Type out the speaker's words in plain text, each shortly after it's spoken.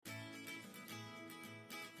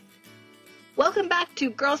Welcome back to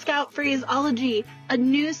Girl Scout Phraseology, a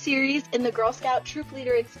new series in the Girl Scout Troop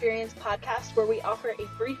Leader Experience podcast where we offer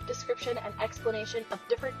a brief description and explanation of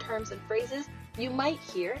different terms and phrases you might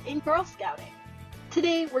hear in Girl Scouting.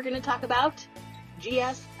 Today we're going to talk about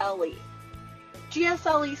GSLE.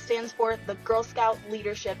 GSLE stands for the Girl Scout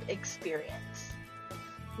Leadership Experience.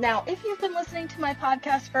 Now, if you've been listening to my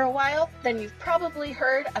podcast for a while, then you've probably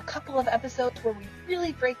heard a couple of episodes where we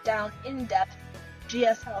really break down in depth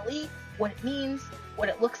GSLE, what it means, what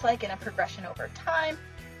it looks like in a progression over time,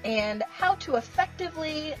 and how to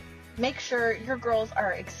effectively make sure your girls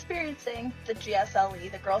are experiencing the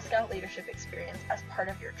GSLE, the Girl Scout Leadership Experience, as part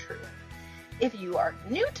of your troop. If you are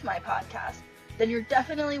new to my podcast, then you're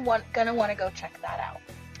definitely going to want to go check that out.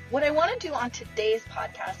 What I want to do on today's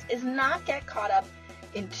podcast is not get caught up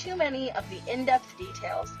in too many of the in-depth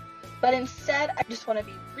details, but instead I just want to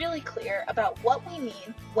be really clear about what we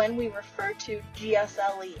mean when we refer to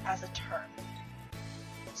GSLE as a term.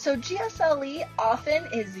 So GSLE often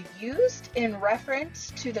is used in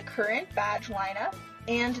reference to the current badge lineup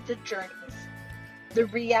and the journeys. The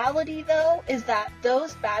reality, though, is that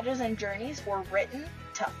those badges and journeys were written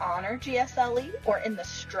to honor GSLE, or in the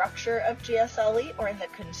structure of GSLE, or in the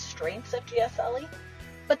constraints of GSLE,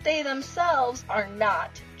 but they themselves are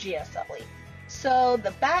not GSLE. So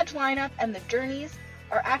the badge lineup and the journeys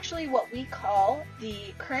are actually what we call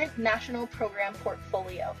the current national program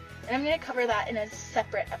portfolio. And I'm going to cover that in a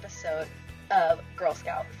separate episode of Girl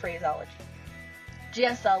Scout Phraseology.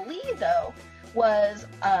 GSLE, though, was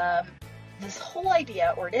this whole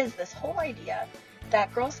idea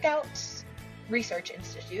that Girl Scouts Research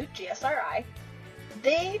Institute, GSRI,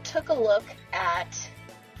 they took a look at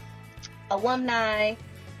alumni,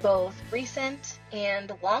 both recent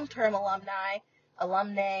and long-term alumni,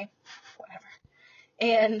 whatever.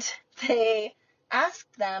 And they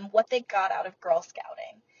asked them what they got out of Girl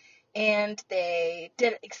Scouting. And they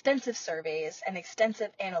did extensive surveys and extensive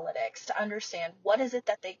analytics to understand what is it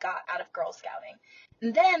that they got out of Girl Scouting.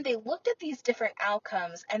 And then they looked at these different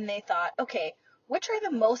outcomes and they thought, okay, which are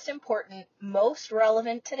the most important, most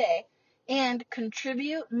relevant today, and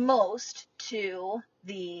contribute most to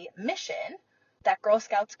the mission that Girl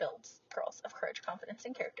Scouts builds, girls of courage, confidence,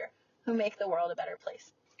 and character, who make the world a better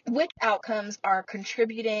place. Which outcomes are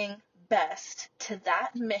contributing best to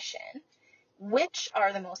that mission? Which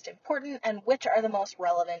are the most important and which are the most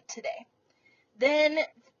relevant today? Then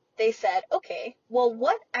they said, okay, well,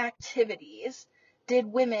 what activities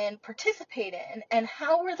did women participate in, and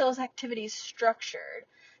how were those activities structured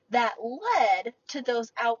that led to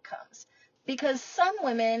those outcomes? Because some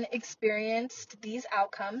women experienced these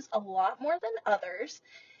outcomes a lot more than others,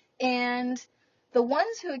 and the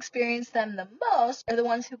ones who experienced them the most are the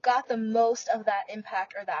ones who got the most of that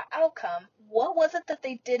impact or that outcome. What was it that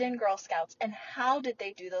they did in Girl Scouts, and how did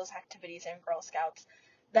they do those activities in Girl Scouts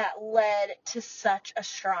that led to such a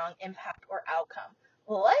strong impact or outcome?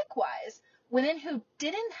 Likewise, women who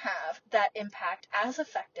didn't have that impact as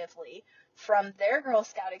effectively from their Girl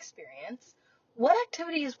Scout experience, what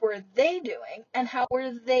activities were they doing and how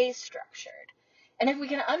were they structured? And if we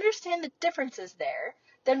can understand the differences there,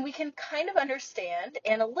 then we can kind of understand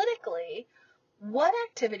analytically what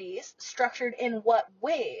activities structured in what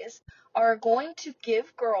ways are going to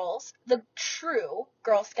give girls the true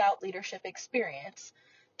Girl Scout leadership experience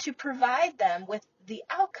to provide them with the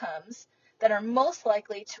outcomes that are most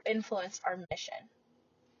likely to influence our mission.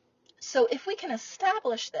 So if we can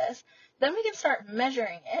establish this, then we can start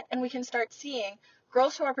measuring it, and we can start seeing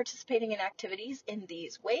girls who are participating in activities in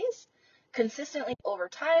these ways consistently over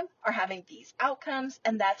time are having these outcomes,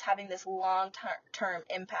 and that's having this long-term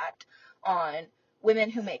impact on women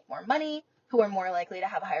who make more money, who are more likely to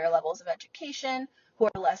have higher levels of education, who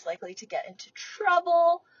are less likely to get into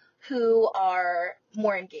trouble, who are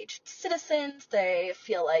more engaged citizens. They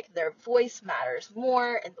feel like their voice matters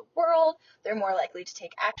more in the world. They're more likely to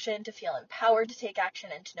take action, to feel empowered to take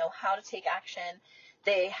action, and to know how to take action.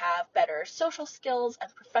 They have better social skills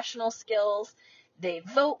and professional skills. They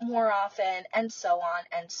vote more often, and so on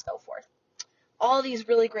and so forth. All these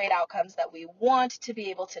really great outcomes that we want to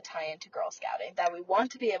be able to tie into Girl Scouting, that we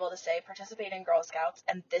want to be able to say, participate in Girl Scouts,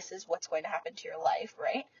 and this is what's going to happen to your life,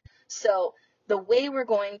 right? So the way we're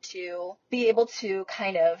going to be able to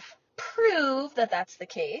kind of prove that that's the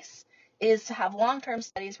case is to have long-term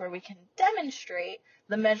studies where we can demonstrate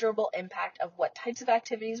the measurable impact of what types of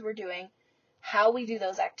activities we're doing, how we do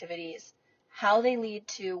those activities, how they lead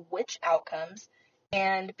to which outcomes,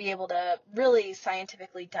 and be able to really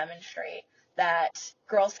scientifically demonstrate that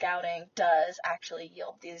Girl Scouting does actually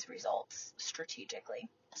yield these results strategically.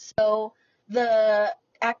 So the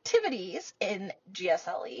activities in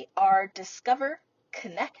GSLE are discover,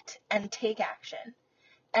 connect, and take action.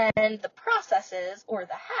 And the processes, or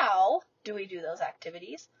the how do we do those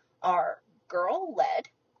activities, are girl-led,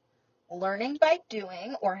 learning by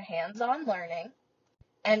doing or hands-on learning,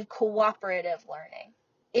 and cooperative learning.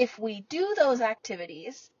 If we do those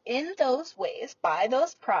activities in those ways, by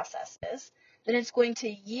those processes, then it's going to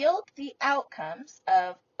yield the outcomes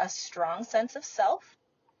of a strong sense of self,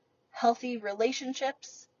 healthy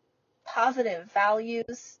relationships, positive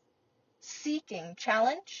values, seeking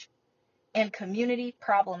challenge, and community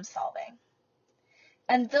problem solving.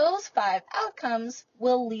 And those 5 outcomes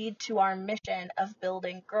will lead to our mission of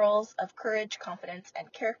building girls of courage, confidence,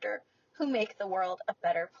 and character who make the world a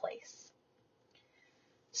better place.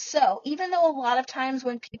 So, even though a lot of times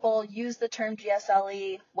when people use the term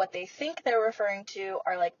GSLE, what they think they're referring to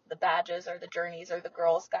are like the badges or the journeys or the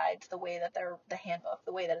girls' guides, the way that they're the handbook,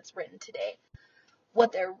 the way that it's written today.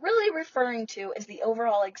 What they're really referring to is the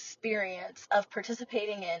overall experience of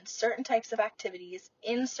participating in certain types of activities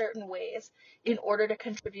in certain ways in order to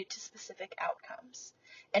contribute to specific outcomes.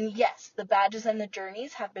 And yes, the badges and the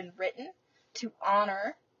journeys have been written to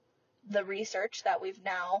honor the research that we've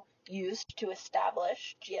now used to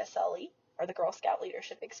establish GSLE, or the Girl Scout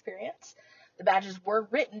Leadership Experience. The badges were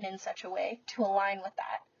written in such a way to align with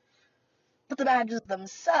that. But the badges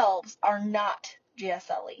themselves are not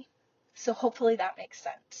GSLE. So hopefully that makes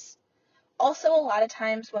sense. Also, a lot of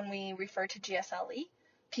times when we refer to GSLE,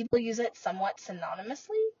 people use it somewhat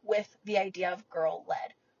synonymously with the idea of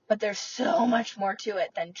girl-led. But there's so much more to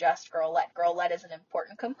it than just girl-led. Girl-led is an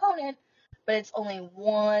important component, but it's only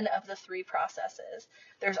one of the 3 processes.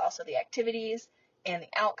 There's also the activities and the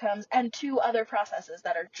outcomes and 2 other processes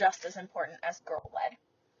that are just as important as girl-led.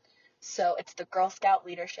 So it's the Girl Scout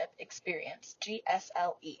Leadership Experience,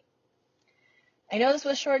 GSLE. I know this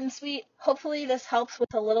was short and sweet. Hopefully this helps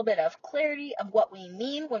with a little bit of clarity of what we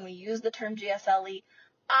mean when we use the term GSLE.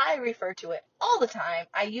 I refer to it all the time.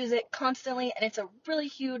 I use it constantly, and it's a really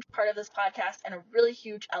huge part of this podcast and a really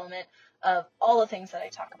huge element of all the things that I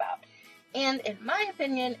talk about. And in my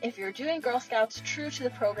opinion, if you're doing Girl Scouts true to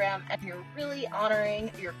the program and you're really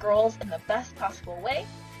honoring your girls in the best possible way,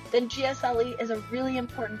 then GSLE is a really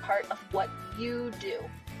important part of what you do.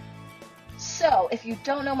 So, if you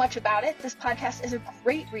don't know much about it, this podcast is a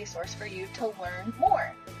great resource for you to learn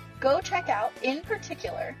more. Go check out, in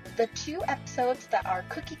particular, the 2 episodes that are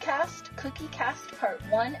Cookie Cast Part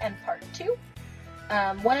 1 and Part 2.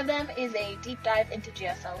 One of them is a deep dive into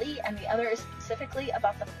GSLE, and the other is specifically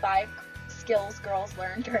about the 5 skills girls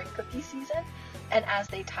learn during cookie season, and as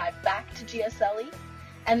they tie back to GSLE.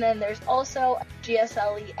 And then there's also a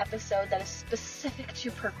GSLE episode that is specific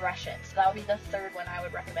to progression. So that would be the 3rd one I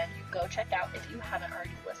would recommend you go check out if you haven't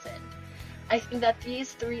already listened. I think that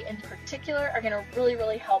these 3 in particular are going to really,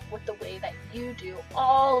 really help with the way that you do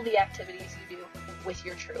all the activities you do with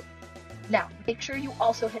your troop. Now, make sure you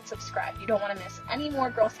also hit subscribe. You don't want to miss any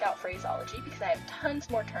more Girl Scout phraseology because I have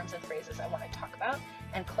tons more terms and phrases I want to talk about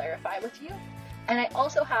and clarify with you. And I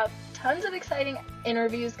also have tons of exciting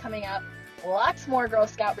interviews coming up. Lots more Girl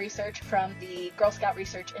Scout research from the Girl Scout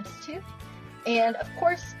Research Institute, and of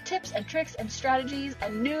course, tips and tricks and strategies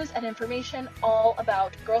and news and information all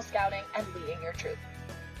about Girl Scouting and leading your troop.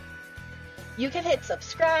 You can hit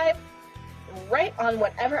subscribe right on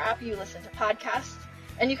whatever app you listen to podcasts,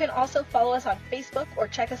 and you can also follow us on Facebook or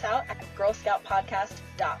check us out at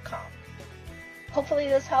girlscoutpodcast.com. Hopefully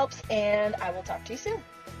this helps, and I will talk to you soon.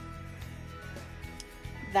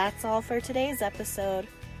 That's all for today's episode.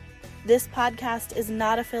 This podcast is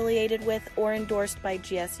not affiliated with or endorsed by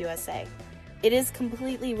GSUSA. It is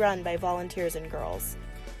completely run by volunteers and girls.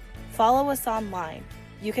 Follow us online.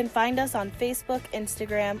 You can find us on Facebook,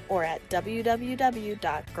 Instagram, or at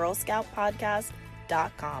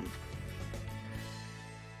www.girlscoutpodcast.com.